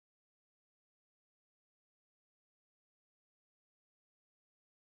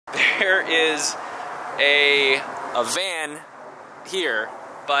there is a van here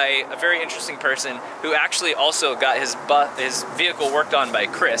by a very interesting person who actually also got his vehicle worked on by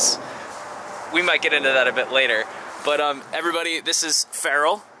Chris. We might get into that a bit later. But everybody, this is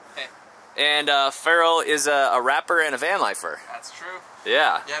Farrell. Hey. And Farrell is a rapper and a van lifer. That's true.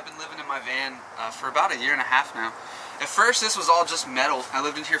 Yeah. Yeah, I've been living in my van for about 1.5 years now. At first, this was all just metal. I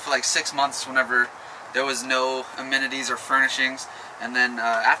lived in here for like 6 months whenever there was no amenities or furnishings. And then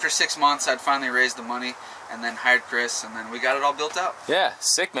after 6 months, I'd finally raised the money and then hired Chris, and then we got it all built out. Yeah,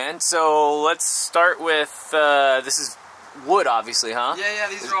 sick, man. So let's start with, this is wood, obviously, huh? Yeah,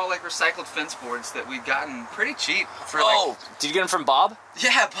 these are all like recycled fence boards that we'd gotten pretty cheap for did you get them from Bob?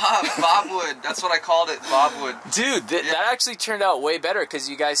 Yeah, Bob Wood. That's what I called it, Bob Wood. Dude, that actually turned out way better because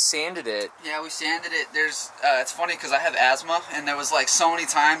you guys sanded it. Yeah, we sanded it. It's funny because I have asthma, and there was like so many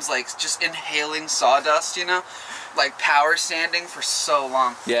times like just inhaling sawdust, you know? Like power sanding for so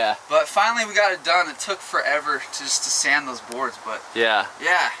long. Yeah. But finally we got it done. It took forever to sand those boards, but yeah.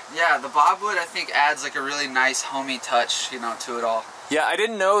 Yeah, the Bob Wood I think adds like a really nice homey touch, you know, to it all. Yeah, I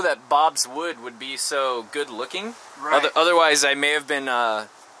didn't know that Bob's wood would be so good looking. Right. Otherwise I may have been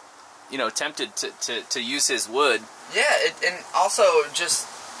you know, tempted to use his wood. Yeah, and also just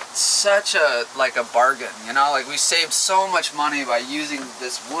such a bargain, you know? Like we saved so much money by using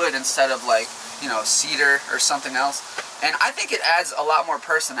this wood instead of like, you know, cedar or something else. And I think it adds a lot more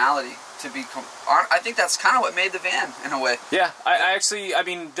personality to be, I think that's kind of what made the van in a way. Yeah, I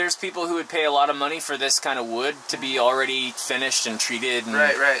mean, there's people who would pay a lot of money for this kind of wood to be already finished and treated. And,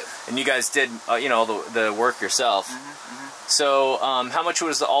 right. And you guys did, you know, the work yourself. So, how much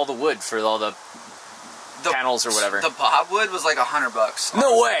was all the wood for all the panels or whatever? The Bob Wood was like $100.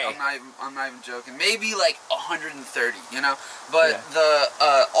 No way. I'm not even joking. Maybe like 130, you know. But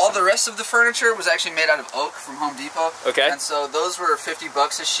yeah. All the rest of the furniture was actually made out of oak from Home Depot. Okay. And so those were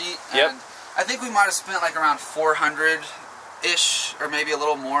 $50 a sheet. And I think we might have spent like around 400-ish, or maybe a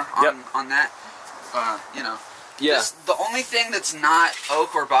little more on that. You know. Yeah. The only thing that's not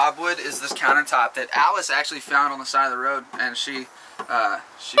oak or Bob Wood is this countertop that Alice actually found on the side of the road, and she's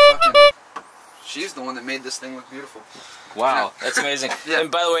the one that made this thing look beautiful. Wow, that's amazing. And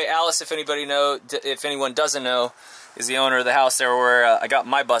by the way, Alice, if anyone doesn't know, is the owner of the house there where I got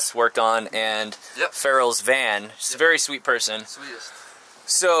my bus worked on, and Farrell's van. She's a very sweet person. Sweetest.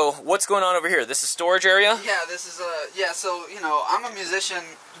 So, what's going on over here? This is storage area? Yeah, this is so, you know, I'm a musician.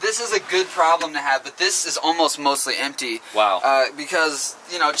 This is a good problem to have, but this is almost mostly empty. Wow. Because,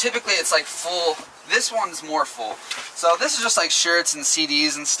 you know, typically it's like full. This one's more full. So this is just like shirts and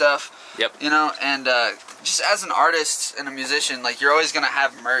CDs and stuff. Yep. You know, and just as an artist and a musician, like, you're always going to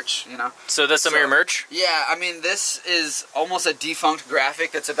have merch, you know. So that's some of your merch? Yeah, I mean, this is almost a defunct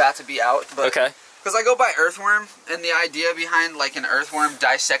graphic that's about to be out. But okay. Because I go by Earthworm, and the idea behind like an earthworm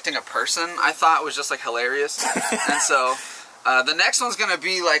dissecting a person, I thought was just like hilarious. And so the next one's gonna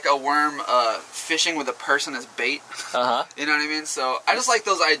be like a worm fishing with a person as bait. You know what I mean? So I just like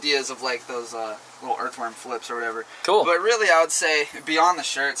those ideas of like those little earthworm flips or whatever. Cool. But really, I would say beyond the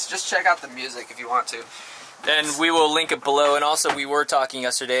shirts, just check out the music if you want to. And we will link it below. And also, we were talking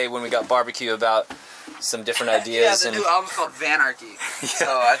yesterday when we got barbecue about some different ideas. Yeah, the new album's called Vanarchy. So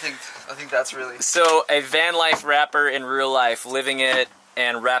I think that's really... So a van life rapper in real life, living it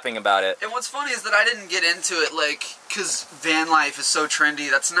and rapping about it. And what's funny is that I didn't get into it, like, because van life is so trendy.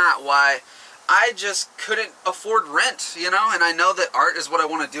 That's not why. I just couldn't afford rent, you know? And I know that art is what I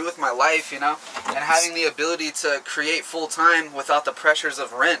want to do with my life, you know? And having the ability to create full-time without the pressures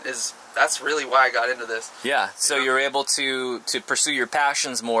of rent that's really why I got into this. Yeah, so you're able to pursue your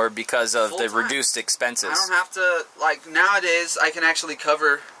passions more because of the reduced expenses. I don't have to, like, nowadays I can actually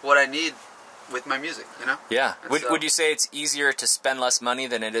cover what I need with my music, you know? Yeah. Would you say it's easier to spend less money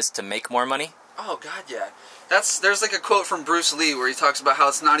than it is to make more money? Oh, God, yeah. There's like a quote from Bruce Lee where he talks about how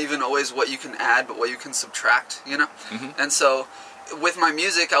it's not even always what you can add, but what you can subtract, you know? And so, with my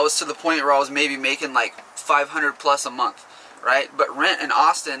music, I was to the point where I was maybe making like $500 plus a month. Right? But rent in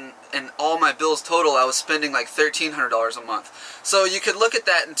Austin and all my bills total, I was spending like $1,300 a month. So you could look at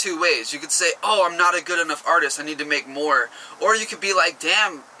that in two ways. You could say, oh, I'm not a good enough artist, I need to make more. Or you could be like,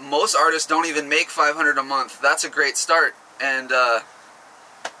 damn, most artists don't even make $500 a month. That's a great start. And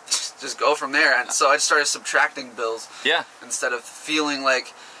just go from there. And so I just started subtracting bills. Yeah. Instead of feeling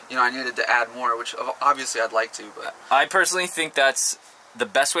like, you know, I needed to add more, which obviously I'd like to. But I personally think that's the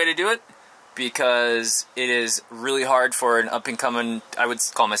best way to do it, because it is really hard for an up-and-coming, I would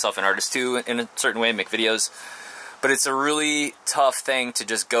call myself an artist too, in a certain way, make videos, but it's a really tough thing to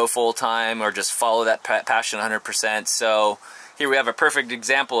just go full-time or just follow that passion 100%. So here we have a perfect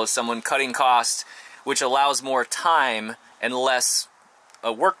example of someone cutting costs, which allows more time and less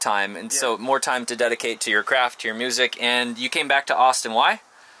work time, and so more time to dedicate to your craft, to your music. And you came back to Austin. Why?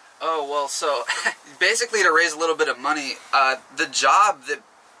 Oh, well, so basically to raise a little bit of money, the job that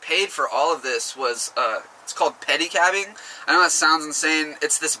paid for all of this was, it's called pedicabbing. I know that sounds insane.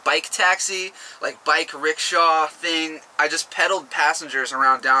 It's this bike taxi, like bike rickshaw thing. I just pedaled passengers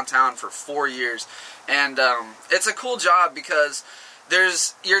around downtown for 4 years. And it's a cool job because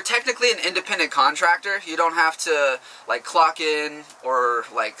you're technically an independent contractor. You don't have to like clock in or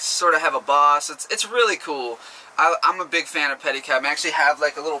like sort of have a boss. It's really cool. I'm a big fan of pedicab. I actually have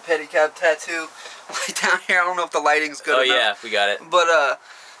like a little pedicab tattoo right down here. I don't know if the lighting's good enough. Oh yeah, we got it. But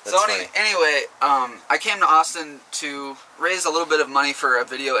anyway, I came to Austin to raise a little bit of money for a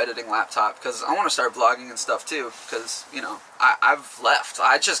video editing laptop because I want to start vlogging and stuff too. Because you know, I've left.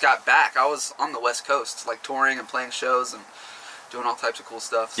 I just got back. I was on the West Coast, like touring and playing shows and doing all types of cool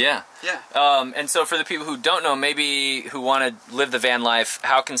stuff. Yeah. Yeah. And so for the people who don't know, maybe who want to live the van life,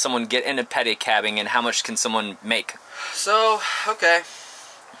 how can someone get into pedicabbing and how much can someone make? So, okay.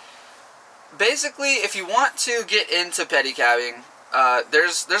 Basically, if you want to get into pedicabbing,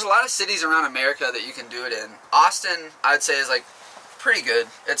 there's a lot of cities around America that you can do it in. Austin, I'd say, is like pretty good.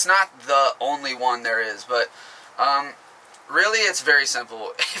 It's not the only one there is, but really it's very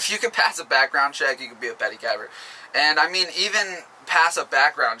simple. If you can pass a background check, you can be a pedicabber. And I mean, even pass a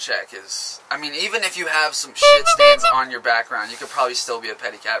background check is, I mean, even if you have some shit stains on your background, you could probably still be a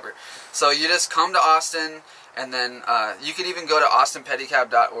pedicabber. So you just come to Austin, and then you can even go to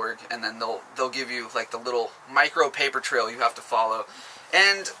austinpedicab.org, and then they'll give you like the little micro paper trail you have to follow.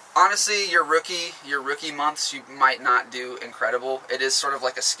 And honestly, your rookie months, you might not do incredible. It is sort of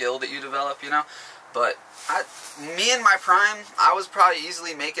like a skill that you develop, you know. But me in my prime, I was probably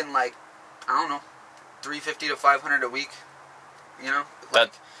easily making like, I don't know, $350 to $500 a week, you know.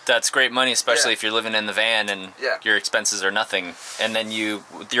 Like, that's great money, especially if you're living in the van and your expenses are nothing, and then your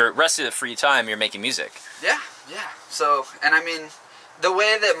rest of the free time you're making music. Yeah. So, and I mean, the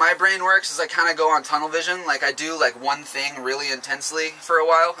way that my brain works is I kind of go on tunnel vision. Like I do like one thing really intensely for a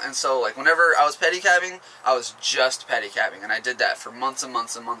while, and so like whenever I was pedicabbing, I was just pedicabbing, and I did that for months and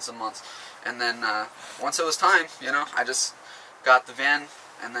months and months and months. And then once it was time, you know, I just got the van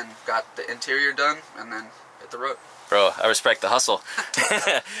and then got the interior done and then hit the road. Bro, I respect the hustle.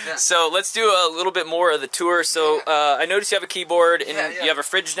 So let's do a little bit more of the tour. So I noticed you have a keyboard and you have a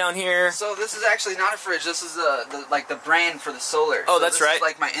fridge down here. So this is actually not a fridge. This is like the brain for the solar. Oh, so that's this right. Is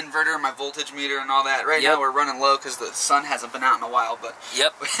like my inverter, my voltage meter, and all that. Right now we're running low because the sun hasn't been out in a while. But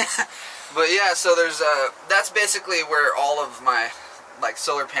but yeah, so there's that's basically where all of my like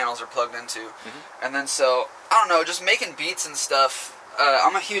solar panels are plugged into. And then so I don't know, just making beats and stuff.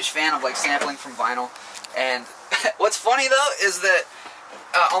 I'm a huge fan of like sampling from vinyl. And what's funny though is that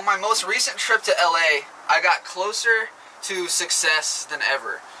on my most recent trip to LA, I got closer to success than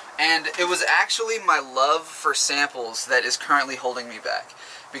ever. And it was actually my love for samples that is currently holding me back.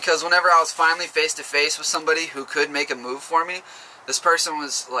 Because whenever I was finally face to face with somebody who could make a move for me, this person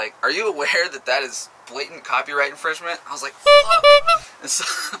was like, "Are you aware that that is blatant copyright infringement?" I was like, "Fuck." And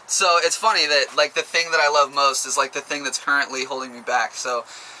so it's funny that like the thing that I love most is like the thing that's currently holding me back. So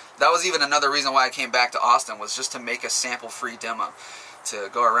that was even another reason why I came back to Austin, was just to make a sample-free demo to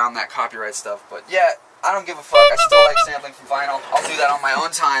go around that copyright stuff. But yeah, I don't give a fuck. I still like sampling from vinyl. I'll do that on my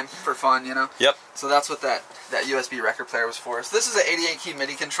own time for fun, you know? Yep. So that's what that USB record player was for. So this is an 88-key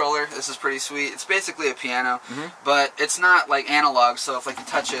MIDI controller. This is pretty sweet. It's basically a piano, but it's not like analog, so if like you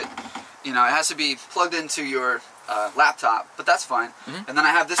touch it, you know, it has to be plugged into your laptop, but that's fine. And then I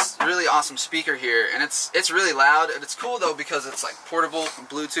have this really awesome speaker here, and it's really loud, and it's cool though because it's like portable, and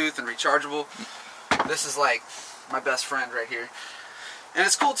Bluetooth, and rechargeable. This is like my best friend right here. And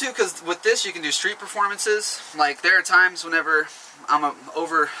it's cool too because with this you can do street performances. Like there are times whenever I'm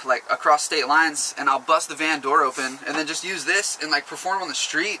over like across state lines and I'll bust the van door open and then just use this and like perform on the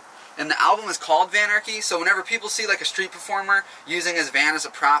street. And the album is called Vanarchy, so whenever people see like a street performer using his van as a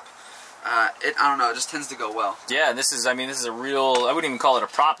prop, I don't know, it just tends to go well. Yeah, this is, I mean, this is a real, I wouldn't even call it a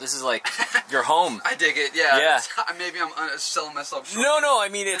prop, this is like your home. I dig it, yeah. Maybe I'm selling myself short. No, I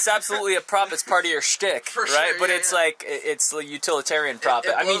mean, it's absolutely a prop, it's part of your shtick, For right? sure, But it's like, it's a utilitarian prop.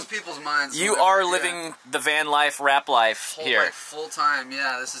 It I blows mean, people's minds. You are living the van life, rap life here. Like full time,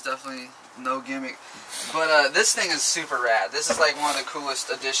 yeah, this is definitely no gimmick. But this thing is super rad. This is like one of the coolest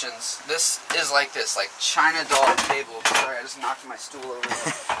additions. This is like this like China doll table. Sorry, I just knocked my stool over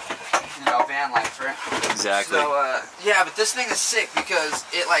there. You know, van life, right? Exactly. So yeah, but this thing is sick because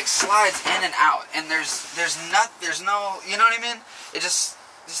it like slides in and out, and there's no, you know what I mean? It just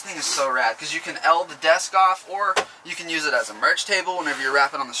This thing is so rad because you can L the desk off, or you can use it as a merch table whenever you're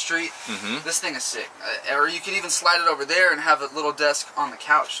rapping on the street. This thing is sick. Or you can even slide it over there and have a little desk on the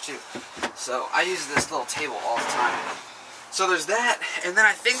couch too. So I use this little table all the time. So there's that, and then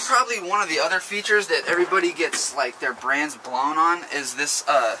I think probably one of the other features that everybody gets like their brands blown on is this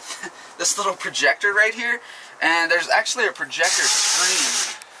this little projector right here. And there's actually a projector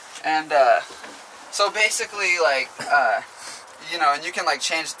screen, and so basically like you know, and you can like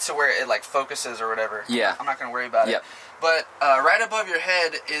change it to where it like focuses or whatever. Yeah. I'm not gonna worry about it. But right above your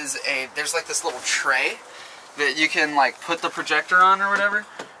head is there's like this little tray that you can like put the projector on or whatever,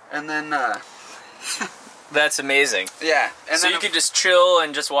 and then. That's amazing. Yeah. And so then you could just chill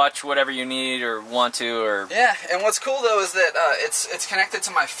and just watch whatever you need or want to, or... Yeah, and what's cool though is that it's connected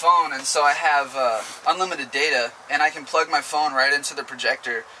to my phone, and so I have unlimited data, and I can plug my phone right into the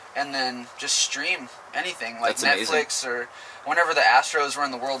projector and then just stream anything, like That's Netflix, or whenever the Astros were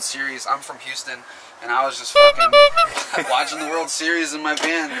in the World Series. I'm from Houston, and I was just fucking watching the World Series in my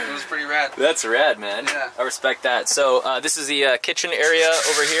van. It was pretty rad. That's rad, man. Yeah. I respect that. So this is the kitchen area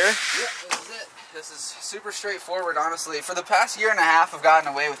over here. Yeah, this is it. This is super straightforward, honestly. For the past year and a half, I've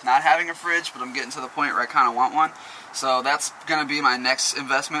gotten away with not having a fridge, but I'm getting to the point where I kind of want one. So that's going to be my next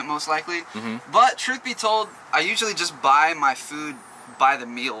investment, most likely. But truth be told, I usually just buy my food by the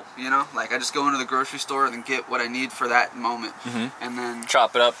meal, you know? Like, I just go into the grocery store and get what I need for that moment. And then...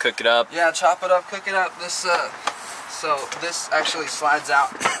 Chop it up, cook it up. Yeah, chop it up, cook it up. This, so this actually slides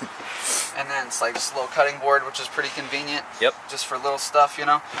out. And then it's like just a little cutting board, which is pretty convenient. Yep. Just for little stuff, you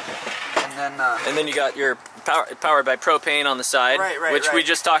know? And then you got your powered by propane on the side, which we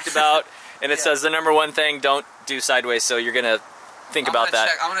just talked about, and it says the #1 thing: don't do sideways. So you're gonna think about that.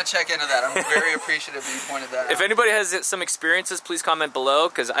 I'm gonna check into that. I'm very appreciative that you pointed that out. If anybody has some experiences, please comment below,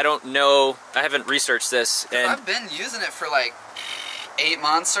 because I don't know. I haven't researched this, and I've been using it for like 8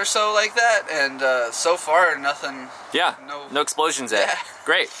 months or so, like that, and so far nothing. Yeah. No explosions yet. Yeah.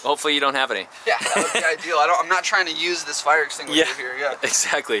 Great. Hopefully you don't have any. Yeah, that would be ideal. I'm not trying to use this fire extinguisher here. Yeah.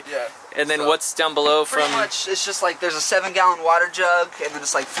 Exactly. Yeah. And then what's down below from? Pretty much, it's just like there's a 7-gallon water jug, and then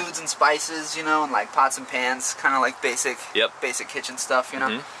it's like foods and spices, you know, and like pots and pans, kind of like basic kitchen stuff, you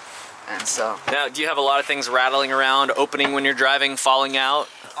know. And so. Now, do you have a lot of things rattling around, opening when you're driving, falling out?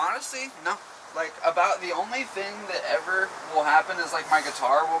 Honestly, no. Like, about the only thing that ever will happen is like my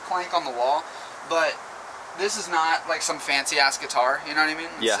guitar will clank on the wall, but this is not like some fancy ass guitar, you know what I mean?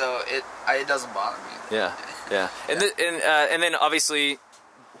 Yeah. So it doesn't bother me. Yeah. Yeah. And then obviously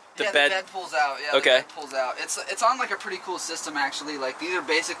the bed pulls out. Yeah. Okay. The bed pulls out. It's on like a pretty cool system actually. Like these are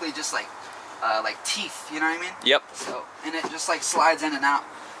basically just like teeth, you know what I mean? Yep. So and it just like slides in and out.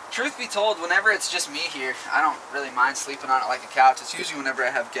 Truth be told, whenever it's just me here, I don't really mind sleeping on it like a couch. It's usually whenever I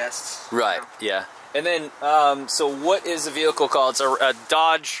have guests. Right. You know? Yeah. And then, so what is the vehicle called? It's a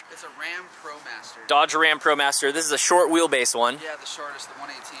Dodge. It's a Ram ProMaster. Dodge Ram ProMaster. This is a short wheelbase one. Yeah, the shortest, the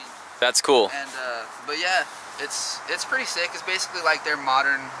 118. That's cool. And but yeah, it's pretty sick. It's basically like their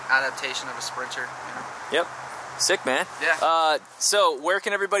modern adaptation of a Sprinter. You know? Yep. Sick, man. Yeah. So where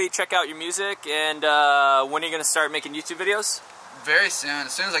can everybody check out your music, and when are you gonna start making YouTube videos? Very soon,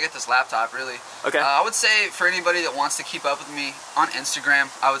 as soon as I get this laptop, really. Okay. I would say for anybody that wants to keep up with me on Instagram,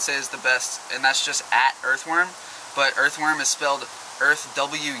 I would say is the best, and that's just at Earthworm. But Earthworm is spelled Earth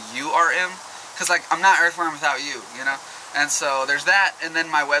W-U-R-M, because like I'm not Earthworm without you, you know. And so there's that, and then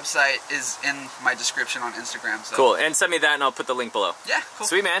my website is in my description on Instagram. So. Cool, and send me that, and I'll put the link below. Yeah, cool.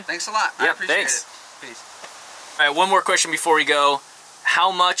 Sweet, man. Thanks a lot. I appreciate it. Peace. All right, one more question before we go. How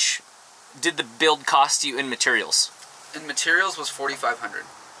much did the build cost you in materials? In materials was $4,500.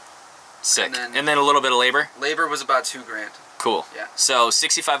 Sick. And then a little bit of labor? Labor was about $2 grand. Cool. Yeah. So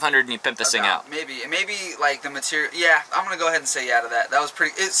 $6,500 and you pimped this thing out. Maybe like the material. Yeah, I'm gonna go ahead and say yeah to that. That was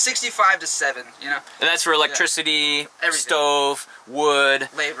pretty. It's 65 to 7. You know. And that's for electricity, stove, wood,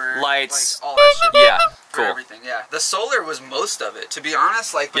 labor, lights, like all that shit. Yeah. Cool. For everything. Yeah. The solar was most of it. To be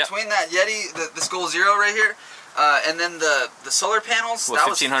honest, like between that Yeti, the Skull Zero right here. And then the solar panels, that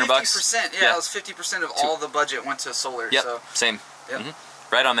was 1,500 bucks? 50%. Yeah, that was 50% of all the budget went to solar. Yep, so. same. Yep.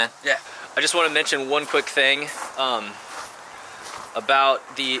 Right on, man. Yeah. I just want to mention one quick thing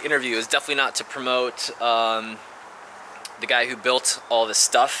about the interview. It's definitely not to promote the guy who built all this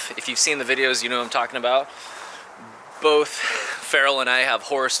stuff. If you've seen the videos, you know what I'm talking about. Both Farrell and I have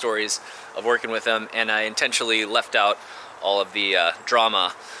horror stories of working with him, and I intentionally left out all of the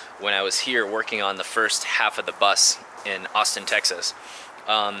drama when I was here working on the first half of the bus in Austin, Texas.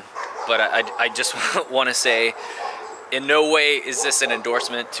 But I just want to say, in no way is this an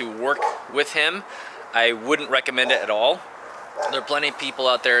endorsement to work with him. I wouldn't recommend it at all. There are plenty of people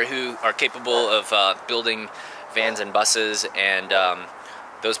out there who are capable of building vans and buses and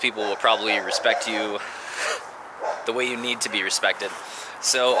those people will probably respect you the way you need to be respected.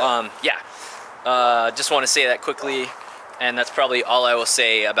 So yeah, just want to say that quickly, and that's probably all I will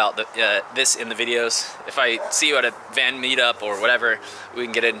say about this in the videos. If I see you at a van meetup or whatever, we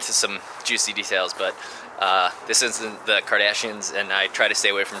can get into some juicy details, but this isn't the Kardashians, and I try to stay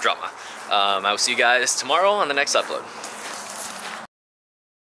away from drama. I will see you guys tomorrow on the next upload.